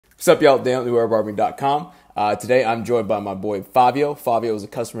What's up, y'all? Dan at doer.com. Today, I'm joined by my boy, Fabio. Fabio is a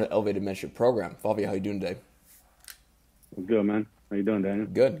customer at the Elevated Mentorship Program. Fabio, how you doing today? I'm good, man. How you doing, Daniel?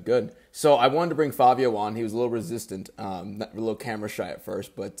 Good, good. So I wanted to bring Fabio on. He was a little resistant, a little camera shy at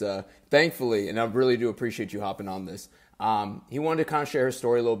first, but thankfully, and I really do appreciate you hopping on this, he wanted to kind of share his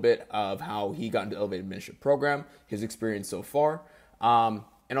story a little bit of how he got into the Elevated Mentorship Program, his experience so far,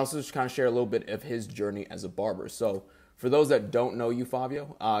 and also just kind of share a little bit of his journey as a barber. So for those that don't know you,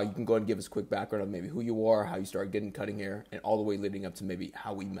 Fabio, you can go ahead and give us a quick background of maybe who you are, how you started getting cutting hair, and all the way leading up to maybe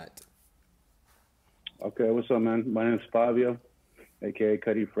how we met. Okay, what's up, man? My name is Fabio, a.k.a.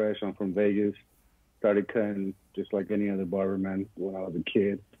 Cutty Fresh. I'm from Vegas. Started cutting just like any other barber, man, when I was a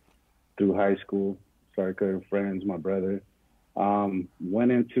kid. Through high school, started cutting friends, my brother.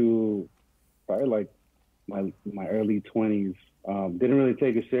 Went into probably like my early 20s. Didn't really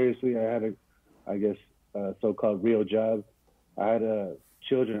take it seriously. I had a so-called real job. I had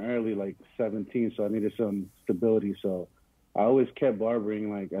children early, like 17, so I needed some stability. So I always kept barbering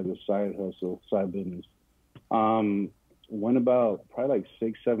like as a side hustle, side business. Went about probably like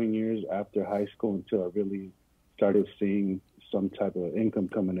 6-7 years after high school until I really started seeing some type of income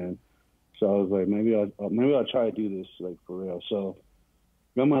coming in. So I was like, maybe I'll try to do this like for real. So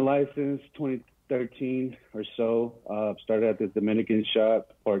got my license 2013 or so. Started at this Dominican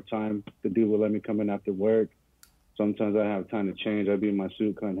shop part time. The dude would let me come in after work. Sometimes I have time to change. I'd be in my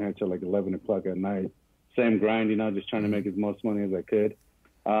suit cutting hair till like 11 o'clock at night. Same grind, just trying to make as much money as I could.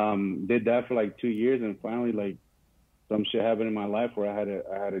 Did that for like 2 years, and finally, like, some shit happened in my life where I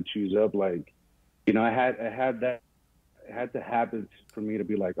had to choose up. Like, it had to happen for me to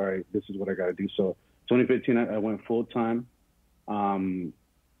be like, all right, this is what I got to do. So 2015, I went full time.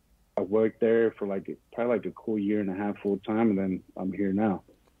 I worked there for probably like a cool year and a half full time, and then I'm here now.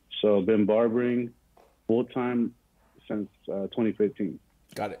 So I've been barbering full time since 2015.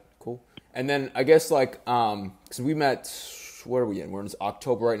 Got it. Cool. And then I guess because we met, where are we in? We're in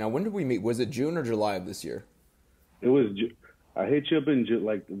October right now. When did we meet? Was it June or July of this year? It was. I hit you up in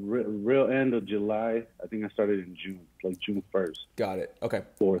like real end of July. I think I started in June, like June 1st. Got it. Okay.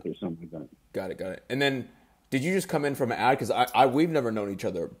 4th or something like that. Got it. And then did you just come in from an ad? Because we've never known each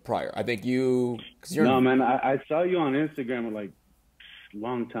other prior. I think you. No, man. I saw you on Instagram like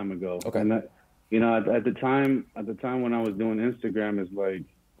long time ago. Okay. And at the time when I was doing Instagram, is like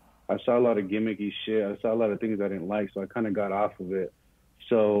I saw a lot of gimmicky shit. I saw a lot of things I didn't like, so I kind of got off of it.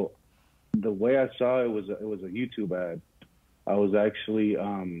 So the way I saw it was a YouTube ad. I was actually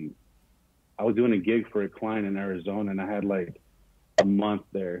I was doing a gig for a client in Arizona, and I had like a month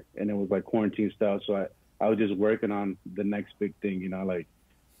there, and it was like quarantine style. So I was just working on the next big thing, like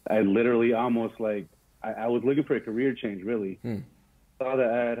I literally almost like I was looking for a career change, really. Saw the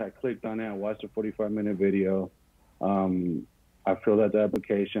ad, I clicked on it, I watched a 45-minute video. I filled out the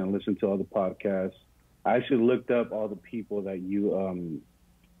application, I listened to all the podcasts. I actually looked up all the people that you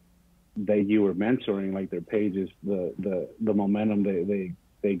were mentoring, like their pages, the momentum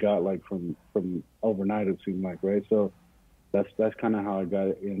they got like from overnight, it seemed like, right? So that's kind of how I got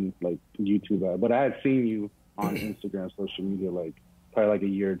it in like YouTube. But I had seen you on Instagram, social media, like probably like a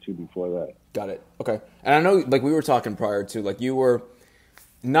year or two before that. Got it. Okay. And I know, like we were talking prior to, like you were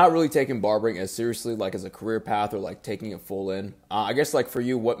not really taking barbering as seriously, like as a career path or like taking it full in. I guess like for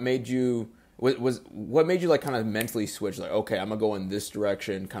you, what made you like kind of mentally switch? Like, okay, I'm gonna go in this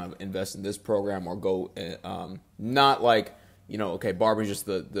direction, kind of invest in this program, or go not like okay, barbering's just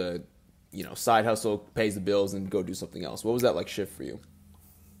the side hustle, pays the bills, and go do something else. What was that like shift for you?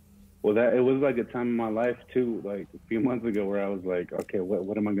 Well, it was like a time in my life too, like a few months ago, where I was like, okay,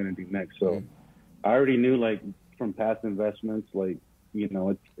 what am I gonna do next? So I already knew, like from past investments, like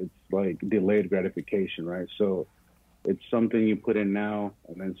it's like delayed gratification, right? So it's something you put in now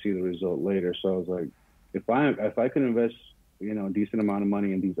and then see the result later. So I was like, if I could invest, a decent amount of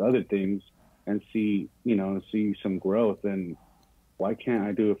money in these other things and see some growth, then why can't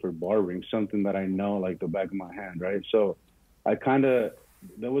I do it for barbering? Something that I know like the back of my hand, right? So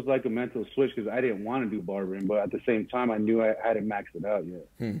there was like a mental switch, because I didn't want to do barbering, but at the same time I knew I hadn't maxed it out yet.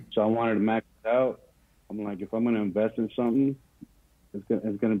 So I wanted to max it out. I'm like, if I'm going to invest in something, it's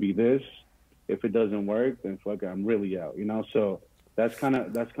going to be this. If it doesn't work, then fuck it, I'm really out, So that's kind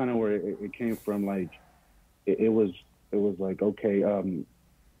of where it came from. Like it was like, okay,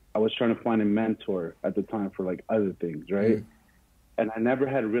 I was trying to find a mentor at the time for like other things, right? And I never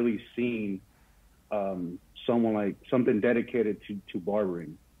had really seen someone like something dedicated to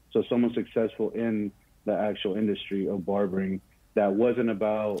barbering. So someone successful in the actual industry of barbering that wasn't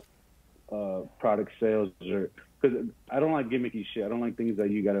about product sales, or because I don't like gimmicky shit. I don't like things that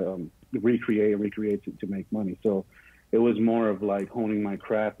you gotta recreate to make money. So it was more of like honing my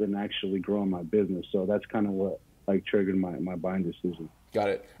craft and actually growing my business. So that's kind of what like triggered my buying decision. Got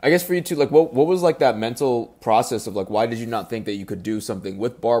it. I guess for you too, like what was like that mental process of like why did you not think that you could do something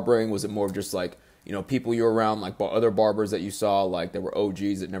with barbering? Was it more of just like, you know, people you were around, like other barbers that you saw, like that were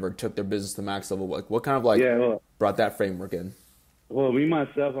OGs that never took their business to max level? Like what kind of like Yeah, well, brought that framework in? me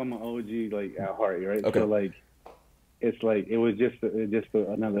myself, I'm an OG like at heart, right? Okay. So like it's like it was just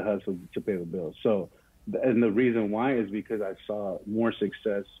another hustle to pay the bills. So, and the reason why is because I saw more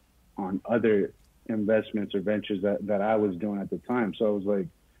success on other investments or ventures that I was doing at the time. So I was like,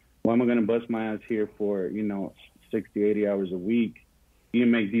 why am I going to bust my ass here for, 60, 80 hours a week? You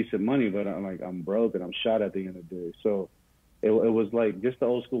can make decent money, but I'm broke and I'm shot at the end of the day. So it was like just the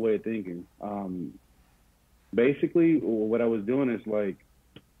old school way of thinking. Basically, what I was doing is like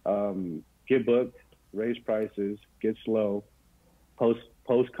get booked, raise prices, get slow,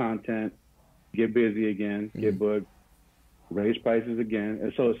 post content, get busy again, get booked, raise prices again.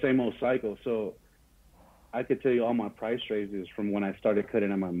 And so the same old cycle. So I could tell you all my price raises from when I started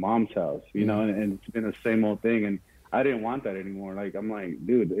cutting at my mom's house, and it's been the same old thing. And I didn't want that anymore. Like, I'm like,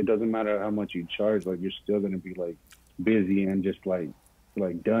 dude, it doesn't matter how much you charge. Like, you're still going to be like busy and just like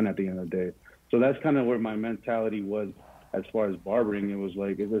done at the end of the day. So that's kind of where my mentality was as far as barbering. It was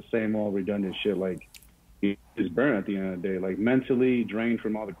like, it's the same old redundant shit. Like, you just burn at the end of the day, like mentally drained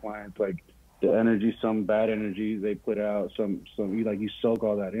from all the clients, like the energy, some bad energy they put out, some you soak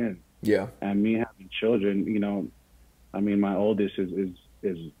all that in. Yeah. And me having children, I mean, my oldest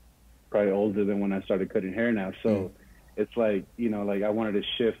is probably older than when I started cutting hair now. So it's like, like I wanted to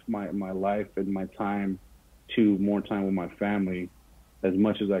shift my life and my time to more time with my family as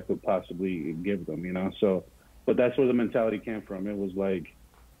much as I could possibly give them, So, but that's where the mentality came from. It was like,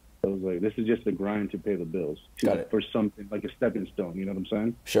 this is just a grind to pay the bills for something like a stepping stone. You know what I'm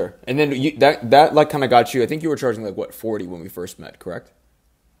saying? Sure. And then that like kind of got you. I think you were charging like what 40 when we first met, correct?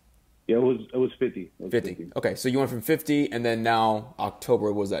 Yeah, it was 50. 50. Okay, so you went from 50, and then now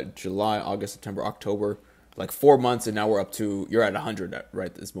October, was that July, August, September, October, like 4 months, and now you're at 100 right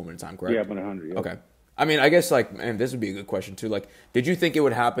at this moment in time, correct? Yeah, I'm at 100. Yeah. Okay. I mean, I guess like, man, this would be a good question too. Like, did you think it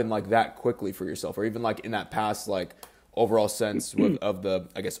would happen like that quickly for yourself, or even like in that past like overall sense of the,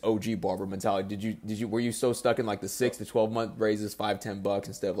 I guess, OG barber mentality? Were you so stuck in like the 6 to 12 month raises, $5-10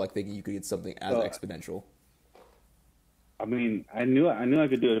 instead of like thinking you could get something as exponential? I mean, I knew I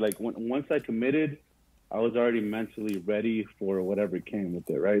could do it. Like once I committed, I was already mentally ready for whatever came with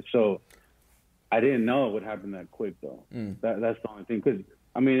it, right? So I didn't know it would happen that quick, though. That's the only thing. Because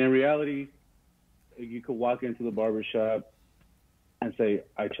I mean, in reality, you could walk into the barbershop and say,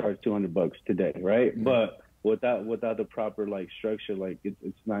 "I charge $200 today," right? But without the proper like structure, like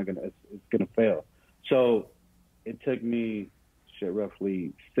it's gonna fail. So it took me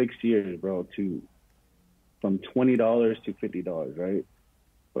roughly 6 years, bro, from $20 to $50, right?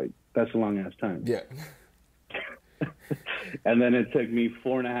 Like that's a long ass time. Yeah. And then it took me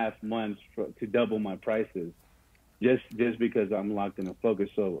 4.5 months to double my prices, just because I'm locked in a focus.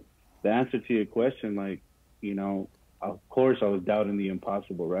 So the answer to your question, like, of course I was doubting the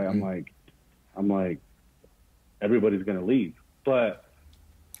impossible, right? I'm like, everybody's gonna leave, but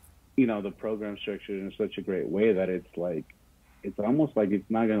the program structured in such a great way that it's like, it's almost like it's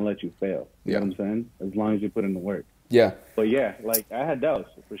not gonna let you fail. You know what I'm saying? As long as you put in the work. Yeah. But yeah, like I had doubts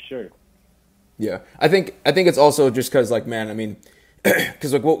for sure. Yeah, I think it's also just because like, man, I mean,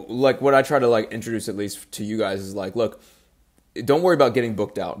 because what I try to like introduce at least to you guys is like, look, don't worry about getting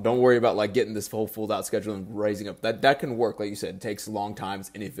booked out. Don't worry about like getting this whole fooled out schedule and raising up. That can work, like you said. It takes a long time.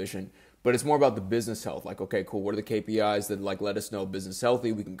 It's inefficient. But it's more about the business health. Like, okay, cool. What are the KPIs that like let us know business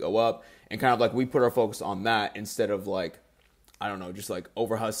healthy? We can go up, and kind of like we put our focus on that instead of like, I don't know, just like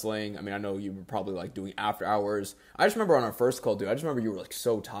over hustling. I mean, I know you were probably like doing after hours. I just remember on our first call, dude. I just remember you were like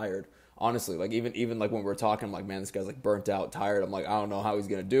so tired. Honestly, like even like when we were talking, I'm like, man, this guy's like burnt out, tired. I'm like, I don't know how he's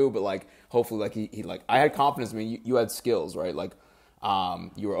gonna do, but like hopefully like he like I had confidence. I mean, you had skills, right? Like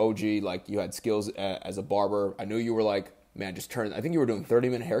you were OG, like you had skills as a barber. I knew you were like, man, just turn. I think you were doing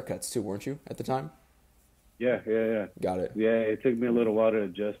 30-minute haircuts too, weren't you at the time? Yeah. Got it. Yeah, it took me a little while to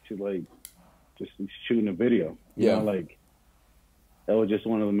adjust to like just shooting a video. You know, like that was just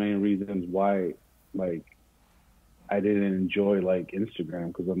one of the main reasons why like I didn't enjoy like Instagram,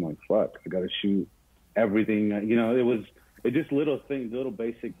 because I'm like, fuck, I gotta shoot everything. It just little things, little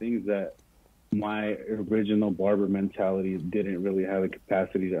basic things that my original barber mentality didn't really have the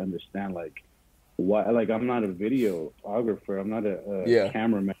capacity to understand. Like, why? Like, I'm not a videographer. I'm not a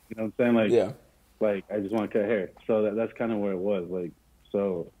cameraman. You know what I'm saying? Like I just want to cut hair. So that's kind of where it was. Like,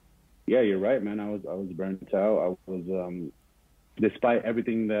 so yeah, you're right, man. I was burnt out. I was despite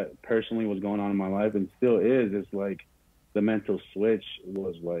everything that personally was going on in my life and still is, it's like the mental switch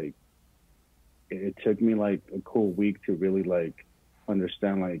was like, it took me like a cool week to really like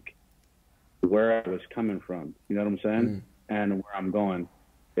understand like where I was coming from. You know what I'm saying? And where I'm going.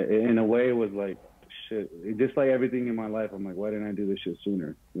 In a way, it was like, shit. Just like everything in my life, I'm like, why didn't I do this shit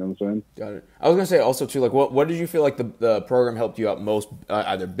sooner? You know what I'm saying? Got it. I was gonna say also too, like, what did you feel like the program helped you out most,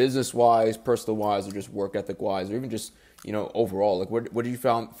 either business wise, personal wise, or just work ethic wise, or even just overall? Like, what did you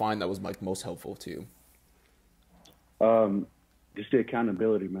find that was like most helpful to you? Just the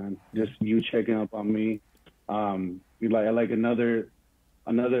accountability, man. Just you checking up on me. Like another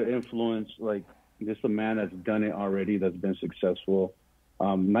influence, like just a man that's done it already, that's been successful.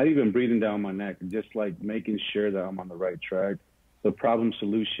 Not even breathing down my neck, just like making sure that I'm on the right track. The problem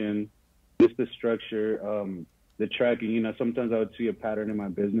solution, just the structure, the tracking. Sometimes I would see a pattern in my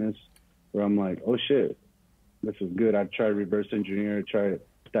business where I'm like, oh shit, this is good. I'd try to reverse engineer, try to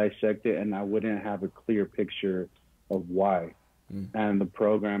dissect it, and I wouldn't have a clear picture of why. And the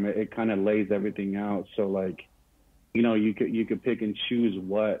program, it kind of lays everything out. So like, you could pick and choose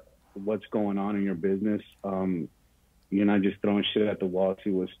what's going on in your business. You're not just throwing shit at the wall, see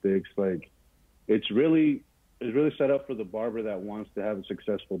what sticks. Like, it's really set up for the barber that wants to have a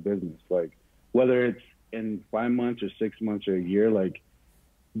successful business. Like, whether it's in 5 months or 6 months or a year, like,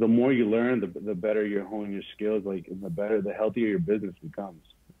 the more you learn, the better you're honing your skills. Like, and the healthier your business becomes.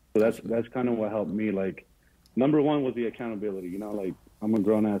 So that's kind of what helped me. Like, number one was the accountability. Like, I'm a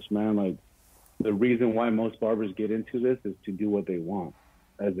grown ass man. Like, the reason why most barbers get into this is to do what they want,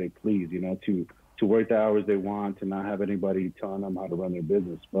 as they please. To work the hours they want, to not have anybody telling them how to run their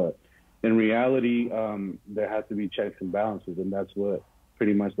business. But in reality, there has to be checks and balances, and that's what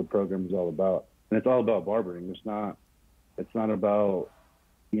pretty much the program is all about. And it's all about barbering. It's not about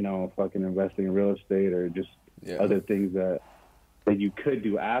fucking investing in real estate or just other things that you could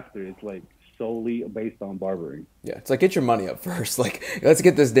do after. It's like solely based on barbering. Yeah, it's like, get your money up first. Like, let's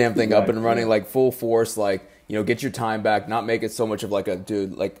get this damn thing up and running, like full force. Like, get your time back. Not make it so much of like a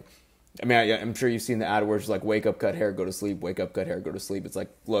dude. Like, I mean, I'm sure you've seen the ad words like, wake up, cut hair, go to sleep. Wake up, cut hair, go to sleep. It's like,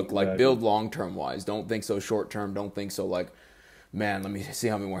 look, like, build long term wise. Don't think so short term. Don't think so like, man, let me see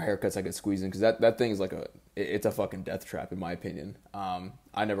how many more haircuts I can squeeze in, because that thing is like it's a fucking death trap in my opinion.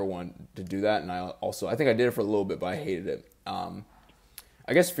 I never wanted to do that, and I think I did it for a little bit, but I hated it.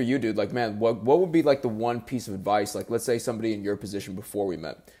 I guess for you, dude, like, man, what would be like the one piece of advice? Like, let's say somebody in your position before we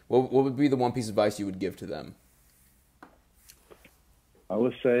met. What would be the one piece of advice you would give to them? I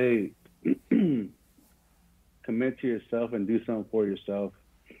would say commit to yourself and do something for yourself.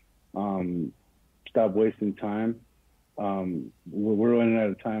 Stop wasting time. We're running out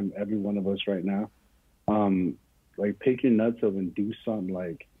of time, every one of us right now. Like, pick your nuts up and do something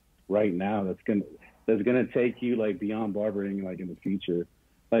like right now that's gonna take you like beyond barbering, like in the future.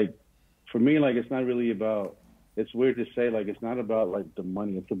 Like, for me, like, it's not really about, it's weird to say, like, it's not about like the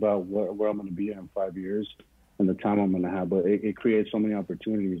money. It's about where I'm gonna be in 5 years and the time I'm gonna have. But it creates so many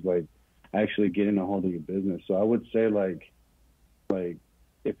opportunities, like actually getting a hold of your business. So I would say like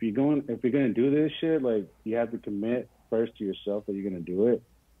if you're gonna do this shit, like, you have to commit first to yourself that you're gonna do it.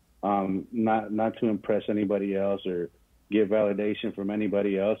 Not to impress anybody else or get validation from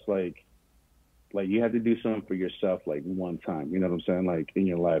anybody else. Like you have to do something for yourself, like, one time, you know what I'm saying? Like, in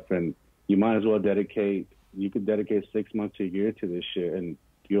your life. And you might as well you could dedicate 6 months to a year to this shit, and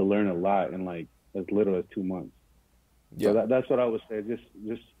you'll learn a lot in like as little as 2 months. Yeah. So that's what I would say. Just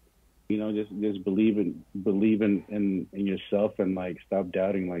believe in yourself, and like, stop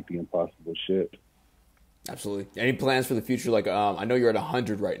doubting like the impossible shit. Absolutely. Any plans for the future? Like, I know you're at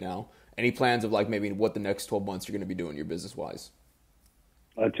 100 right now. Any plans of like maybe what the next 12 months you're going to be doing your business wise?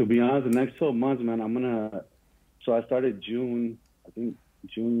 To be honest, the next 12 months, man, so I started June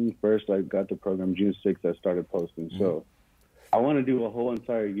 1st, I got the program. June 6th, I started posting. Mm-hmm. So I want to do a whole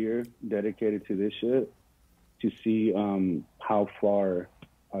entire year dedicated to this shit to see how far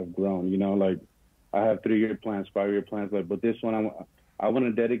I've grown. Like, I have 3-year plans, 5-year plans, but this one, I want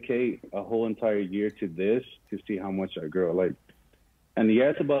to dedicate a whole entire year to this to see how much I grow. Like, and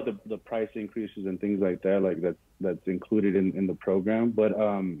it's about the price increases and things like that. Like, that's included in the program. But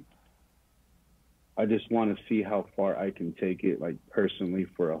I just want to see how far I can take it, like, personally,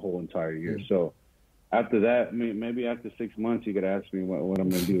 for a whole entire year. Mm-hmm. So after that, maybe after 6 months, you could ask me what I'm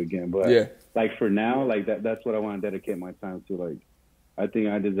going to do again. But yeah, like, for now, like, that's what I want to dedicate my time to. Like, I think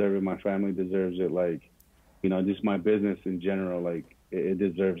I deserve it. My family deserves it. Like, just my business in general, like, it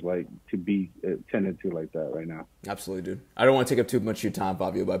deserves, like, to be tended to like that right now. Absolutely, dude. I don't want to take up too much of your time,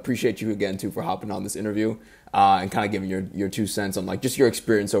 Fabio, but I appreciate you again, too, for hopping on this interview and kind of giving your 2 cents on, like, just your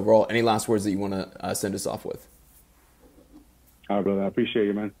experience overall. Any last words that you want to send us off with? All right, brother. I appreciate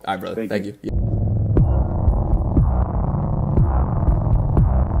you, man. All right, brother. Thank you. Yeah.